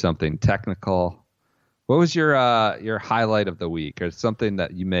 could be something technical. What was your highlight of the week, or something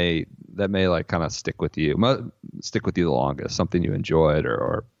that may like kind of stick with you the longest, something you enjoyed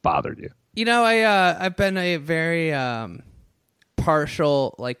or bothered you? I've been a very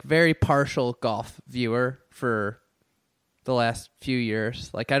very partial golf viewer for the last few years.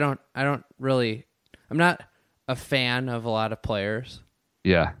 Like I'm not a fan of a lot of players.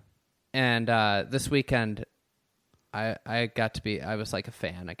 Yeah. And this weekend I was like a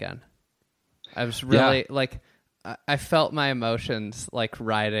fan again. I was really like, I felt my emotions like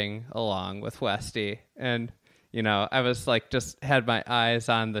riding along with Westy, and I was like, just had my eyes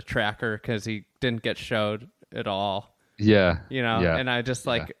on the tracker because he didn't get showed at all. Yeah. And I just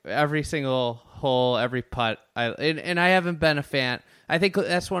like every single hole, every putt. And I haven't been a fan. I think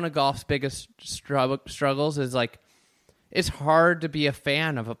that's one of golf's biggest struggles is like, it's hard to be a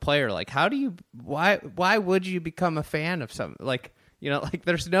fan of a player. Like, why would you become a fan of some, like, like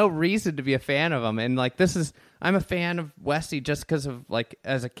there's no reason to be a fan of them. And like, I'm a fan of Westy just because of like,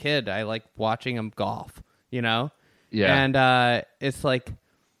 as a kid, I like watching him golf, Yeah. And it's like,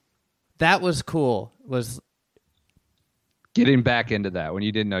 that was cool. Was getting back into that when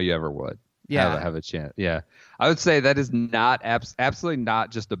you didn't know you ever would. Yeah. Have a chance. Yeah. I would say that is not absolutely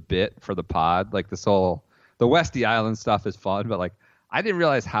not just a bit for the pod. Like the Westy Island stuff is fun, but like I didn't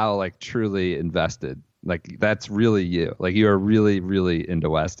realize how like truly invested. Like that's really you. Like you are really, really into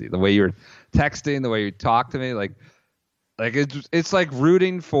Westy. The way you're texting, the way you talk to me, like it's like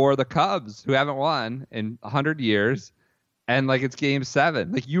rooting for the Cubs who haven't won in 100 years, and like it's Game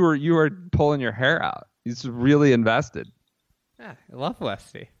 7. Like you were pulling your hair out. He's really invested. Yeah, I love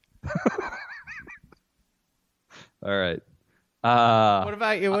Westy. All right. What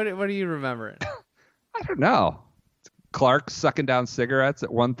about you? What are you remembering? I don't know. Clark sucking down cigarettes at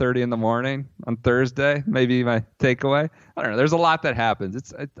 1:30 in the morning on Thursday. Maybe my takeaway. I don't know. There's a lot that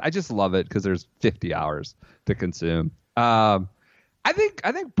happens. I just love it because there's 50 hours to consume. I think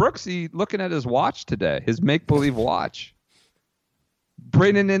Brooksy looking at his watch today, his make-believe watch,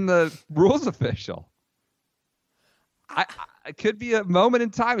 bringing in the rules official. It could be a moment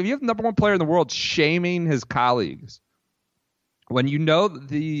in time. If you have the number one player in the world shaming his colleagues, when you know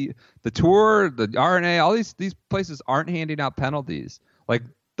the tour, the RNA, all these places aren't handing out penalties. Like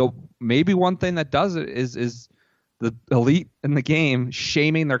maybe one thing that does it is the elite in the game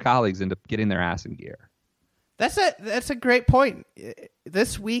shaming their colleagues into getting their ass in gear. That's a great point.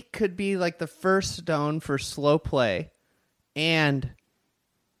 This week could be like the first stone for slow play and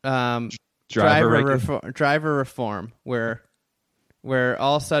driver reform, where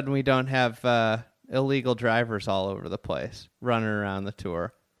all of a sudden we don't have illegal drivers all over the place running around the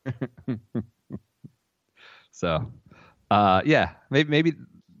tour. So, maybe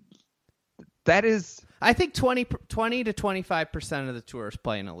that is. I think 20 to 25% of the tour is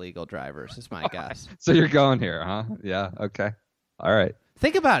playing illegal drivers is my guess. So you're going here, huh? Yeah. Okay. All right.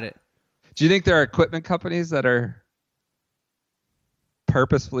 Think about it. Do you think there are equipment companies that are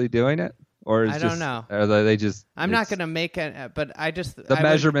purposefully doing it? Or I don't know. Are they just? I'm not going to make it, but I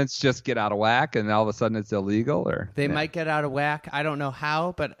measurements just get out of whack, and all of a sudden it's illegal, or they might get out of whack. I don't know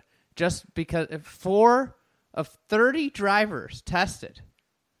how, but just because 4 of 30 drivers tested,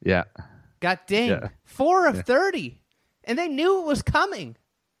 got dinged. 4 of 30, and they knew it was coming.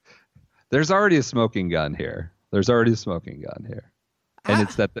 There's already a smoking gun here. And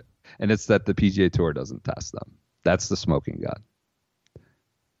it's that the PGA Tour doesn't test them. That's the smoking gun.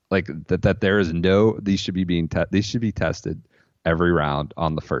 Like that there is no, these should be tested every round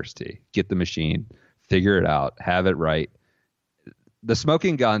on the first tee. Get the machine, figure it out, have it right. The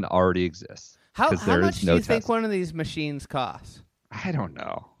smoking gun already exists. How much do you think one of these machines costs? I don't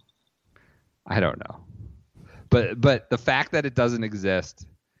know. But the fact that it doesn't exist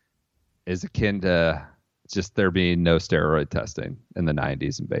is akin to just there being no steroid testing in the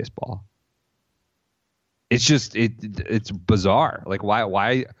 90s in baseball. It's just it's bizarre. Like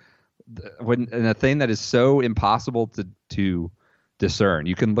why when in a thing that is so impossible to discern.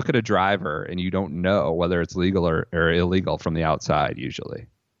 You can look at a driver and you don't know whether it's legal or illegal from the outside usually.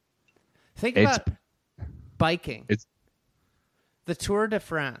 Think about biking. It's the Tour de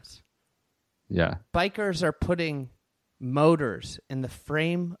France. Yeah. Bikers are putting motors in the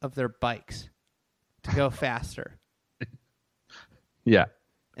frame of their bikes to go faster. Yeah.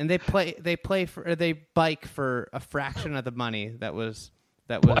 And they bike for a fraction of the money that was.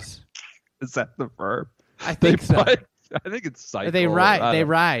 Is that the verb? I think so. Bike. I think it's cycle. They ride. They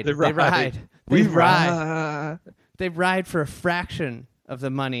ride for a fraction of the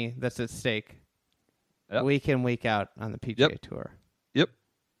money that's at stake. Yep. Week in, week out on the PGA Tour. Yep.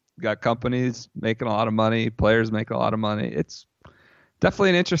 Got companies making a lot of money, players making a lot of money. It's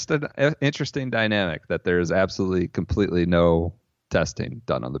definitely an interesting dynamic that there's absolutely completely no testing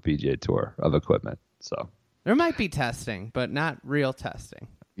done on the PGA Tour of equipment. So there might be testing, but not real testing.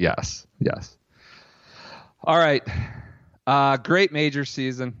 Yes. All right. Great major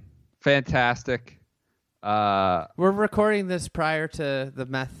season. Fantastic. We're recording this prior to the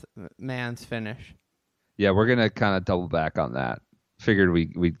Meth Man's finish. Yeah, we're going to kind of double back on that. Figured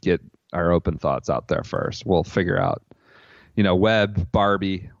we'd get our open thoughts out there first. We'll figure out, Webb,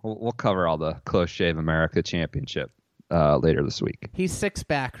 Barbie. We'll cover all the Close Shave America Championship later this week. He's 6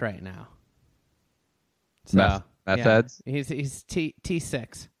 back right now. So, meth heads? He's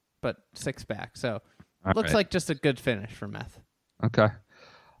T6, but 6 back. So all looks right. like just a good finish for Meth. Okay.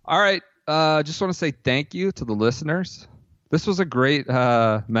 All right. Just want to say thank you to the listeners. This was a great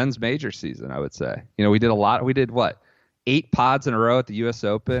men's major season, I would say. We did a lot. We did what? 8 pods in a row at the U.S.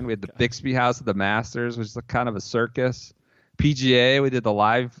 Open. We had the Bixby House at the Masters, which is kind of a circus. PGA, we did the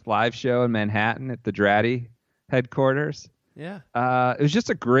live show in Manhattan at the Dratty headquarters. Yeah. It was just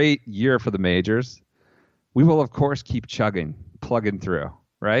a great year for the majors. We will, of course, keep plugging through,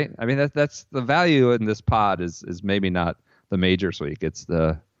 right? I mean, that's the value in this pod is maybe not the majors week. It's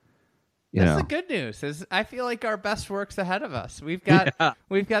the, That's the good news. Is I feel like our best work's ahead of us. We've got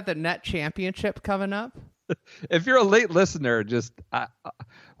the Net Championship coming up. If you're a late listener,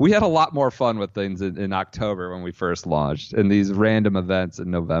 we had a lot more fun with things in October when we first launched, and these random events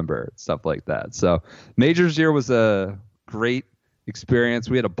in November, stuff like that. So Majors year was a great experience.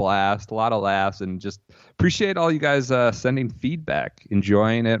 We had a blast, a lot of laughs, and just appreciate all you guys sending feedback,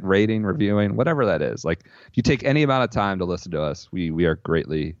 enjoying it, rating, reviewing, whatever that is. Like if you take any amount of time to listen to us, we are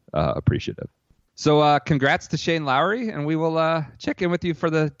greatly appreciative. So congrats to Shane Lowry, and we will check in with you for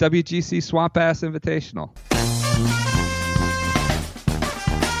the WGC Swamp Ass Invitational.